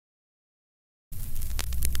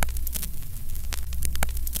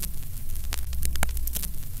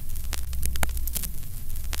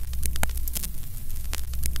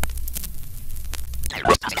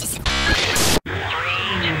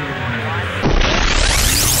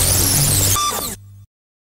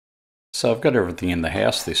So I've got everything in the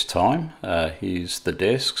house this time. Here's the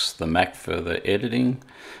desks, the Mac for the editing,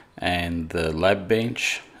 and the lab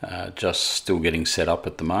bench. Just still getting set up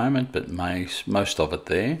at the moment, but most of it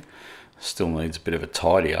there. Still needs a bit of a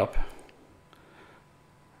tidy up.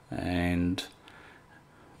 And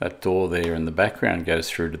that door there in the background goes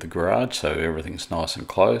through to the garage, so everything's nice and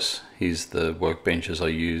close. Here's the workbenches I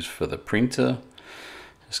use for the printer.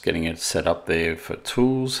 Just getting it set up there for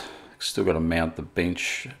tools. Still got to mount the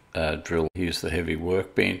bench drill. Here's the heavy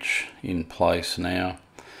workbench in place now,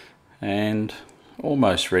 and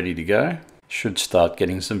almost ready to go. Should start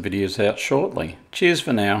getting some videos out shortly. Cheers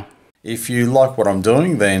for now. If you like what I'm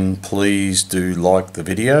doing, then please do like the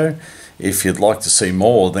video. If you'd like to see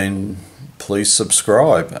more, then please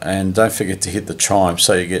subscribe, and don't forget to hit the chime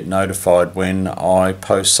so you get notified when I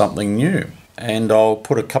post something new. And I'll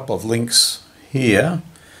put a couple of links here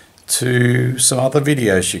to some other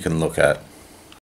videos you can look at.